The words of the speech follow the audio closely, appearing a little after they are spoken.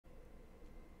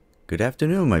Good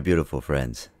afternoon, my beautiful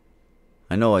friends.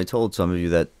 I know I told some of you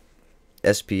that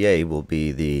SPA will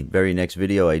be the very next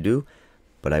video I do,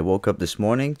 but I woke up this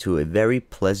morning to a very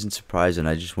pleasant surprise and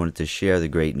I just wanted to share the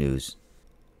great news.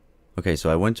 Okay, so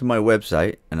I went to my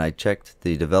website and I checked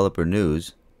the developer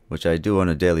news, which I do on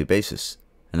a daily basis,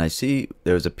 and I see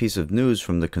there's a piece of news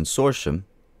from the consortium,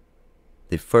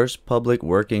 the first public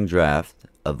working draft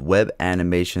of Web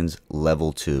Animations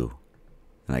Level 2.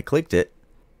 And I clicked it.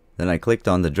 Then I clicked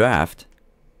on the draft,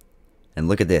 and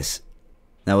look at this.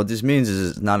 Now what this means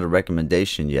is it's not a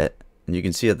recommendation yet, and you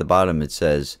can see at the bottom it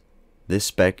says, this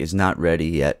spec is not ready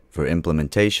yet for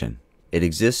implementation. It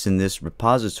exists in this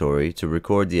repository to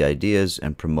record the ideas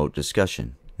and promote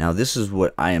discussion. Now this is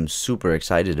what I am super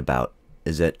excited about,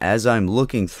 is that as I'm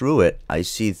looking through it, I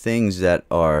see things that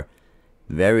are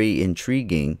very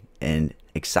intriguing and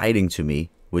exciting to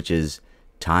me, which is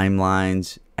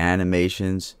timelines,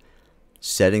 animations,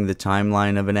 setting the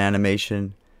timeline of an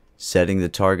animation, setting the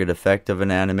target effect of an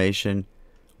animation,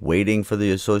 waiting for the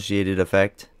associated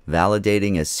effect,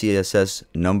 validating a CSS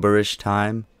numberish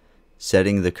time,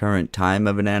 setting the current time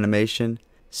of an animation,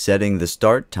 setting the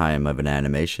start time of an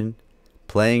animation,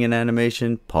 playing an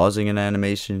animation, pausing an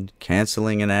animation,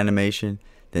 canceling an animation.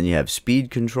 Then you have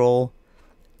speed control,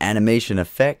 animation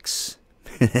effects.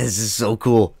 This is so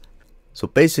cool. So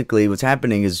basically what's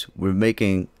happening is we're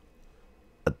making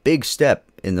a big step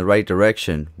in the right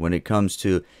direction when it comes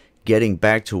to getting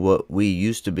back to what we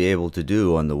used to be able to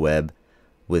do on the web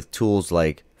with tools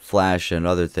like Flash and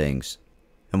other things.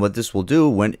 And what this will do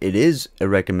when it is a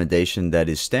recommendation that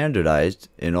is standardized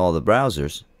in all the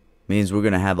browsers means we're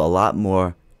going to have a lot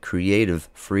more creative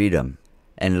freedom,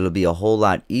 and it'll be a whole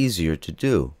lot easier to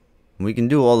do. We can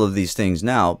do all of these things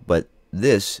now, but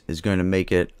this is going to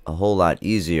make it a whole lot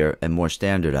easier and more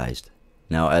standardized.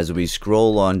 Now as we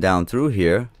scroll on down through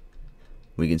here,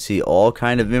 we can see all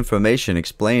kind of information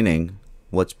explaining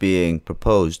what's being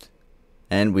proposed,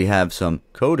 and we have some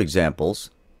code examples,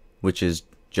 which is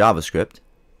JavaScript,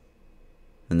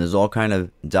 and there's all kind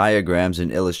of diagrams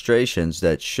and illustrations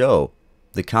that show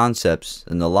the concepts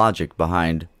and the logic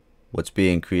behind what's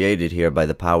being created here by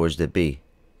the powers that be.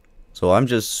 So I'm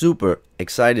just super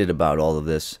excited about all of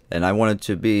this, and I wanted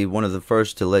to be one of the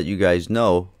first to let you guys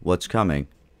know what's coming.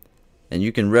 And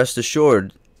you can rest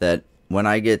assured that when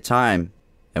I get time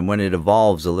and when it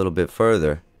evolves a little bit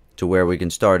further to where we can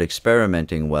start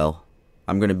experimenting well,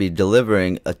 I'm going to be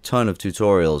delivering a ton of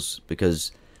tutorials,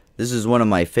 because this is one of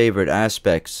my favorite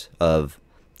aspects of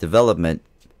development,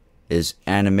 is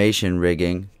animation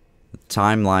rigging,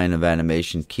 timeline of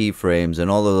animation, keyframes, and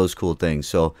all of those cool things.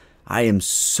 So I am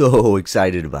so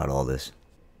excited about all this,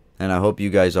 and I hope you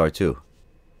guys are too,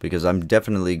 because I'm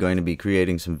definitely going to be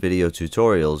creating some video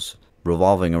tutorials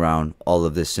revolving around all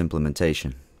of this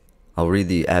implementation. I'll read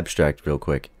the abstract real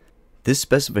quick. This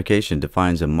specification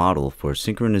defines a model for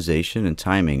synchronization and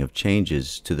timing of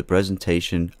changes to the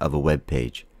presentation of a web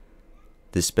page.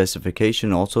 This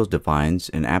specification also defines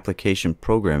an application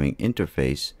programming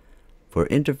interface for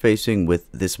interfacing with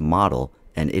this model,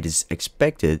 and it is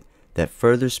expected that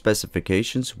further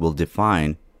specifications will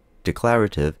define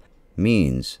declarative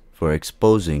means for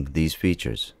exposing these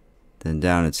features. Then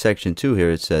down in section 2 here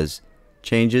it says,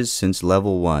 changes since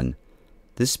level 1.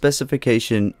 This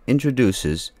specification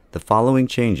introduces the following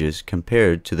changes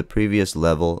compared to the previous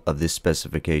level of this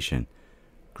specification: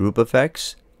 group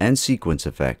effects and sequence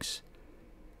effects,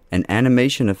 an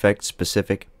animation effect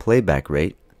specific playback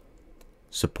rate,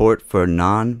 support for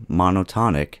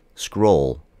non-monotonic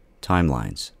scroll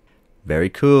timelines.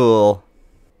 Very cool.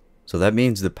 So that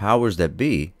means the powers that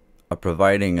be are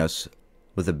providing us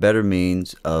with a better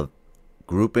means of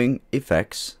grouping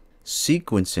effects,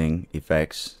 sequencing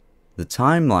effects, the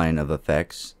timeline of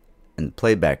effects, and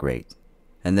playback rate,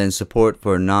 and then support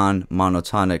for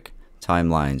non-monotonic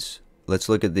timelines. Let's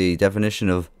look at the definition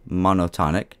of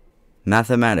monotonic.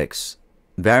 Mathematics,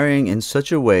 varying in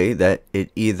such a way that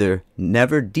it either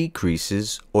never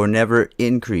decreases or never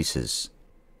increases.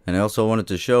 And I also wanted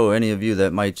to show any of you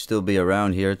that might still be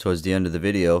around here towards the end of the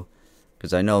video,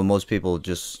 because I know most people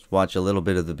just watch a little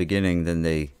bit of the beginning, then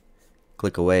they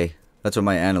click away. That's what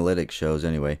my analytics shows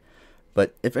anyway.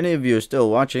 But if any of you are still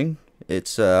watching,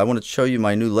 it's I want to show you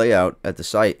my new layout at the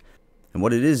site. And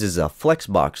what it is a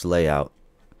flexbox layout,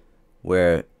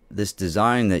 where this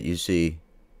design that you see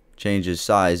changes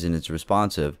size and it's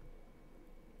responsive.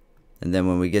 And then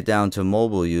when we get down to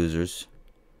mobile users,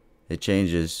 it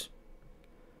changes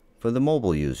for the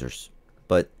mobile users.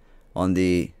 But on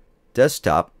the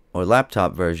desktop or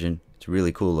laptop version, it's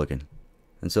really cool looking.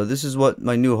 And so this is what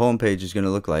my new homepage is going to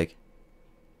look like.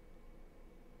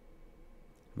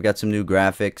 We got some new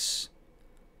graphics.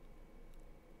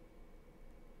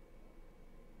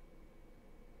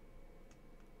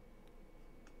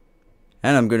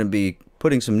 And I'm going to be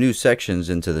putting some new sections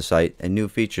into the site and new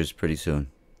features pretty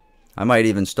soon. I might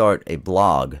even start a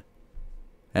blog.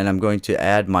 And I'm going to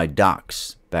add my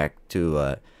docs back to,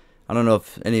 I don't know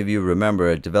if any of you remember,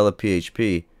 at Develop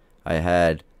PHP, I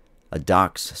had a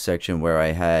docs section where I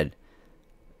had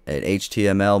an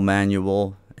HTML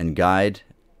manual and guide,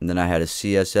 and then I had a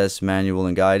CSS manual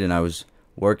and guide, and I was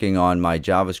working on my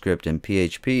JavaScript and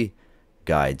PHP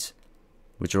guides,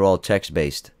 which are all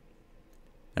text-based.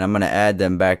 And I'm going to add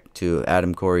them back to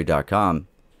adamcorey.com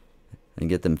and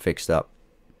get them fixed up,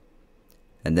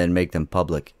 and then make them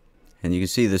public. And you can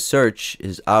see the search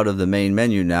is out of the main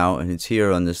menu now, and it's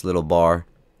here on this little bar.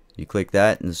 You click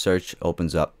that and the search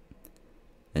opens up.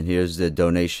 And here's the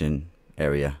donation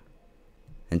area.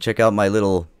 And check out my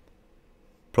little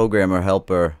programmer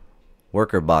helper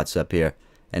worker bots up here.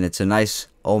 And it's a nice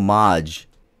homage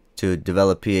to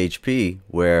Develop PHP,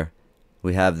 where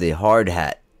we have the hard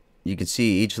hat. You can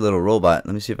see each little robot.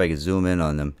 Let me see if I can zoom in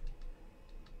on them.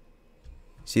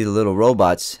 See, the little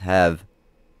robots have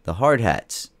the hard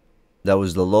hats. That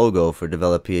was the logo for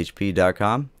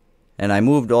developphp.com. And I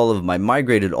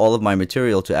migrated all of my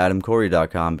material to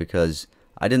adamcorey.com because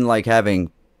I didn't like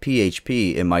having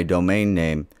PHP in my domain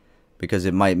name, because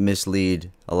it might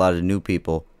mislead a lot of new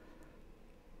people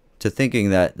to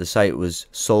thinking that the site was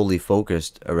solely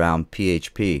focused around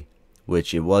PHP,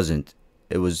 which it wasn't.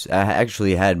 I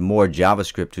actually had more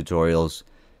JavaScript tutorials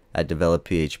at Develop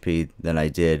PHP than I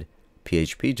did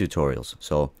PHP tutorials.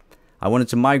 So I wanted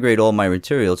to migrate all my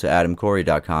material to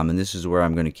adamcorey.com, and this is where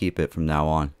I'm going to keep it from now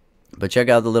on. But check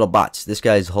out the little bots. This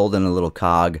guy's holding a little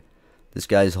cog. This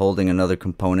guy's holding another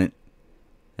component.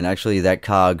 And actually that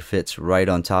cog fits right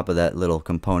on top of that little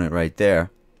component right there.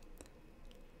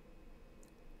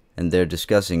 And they're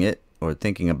discussing it or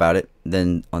thinking about it.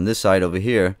 Then on this side over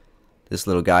here, this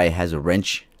little guy has a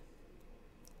wrench.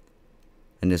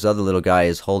 And this other little guy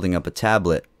is holding up a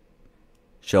tablet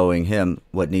showing him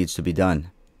what needs to be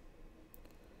done.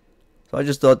 So I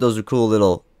just thought those were cool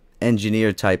little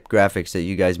engineer type graphics that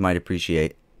you guys might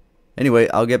appreciate. Anyway,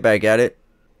 I'll get back at it,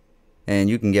 and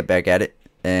you can get back at it,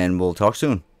 and we'll talk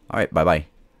soon. Alright, bye bye.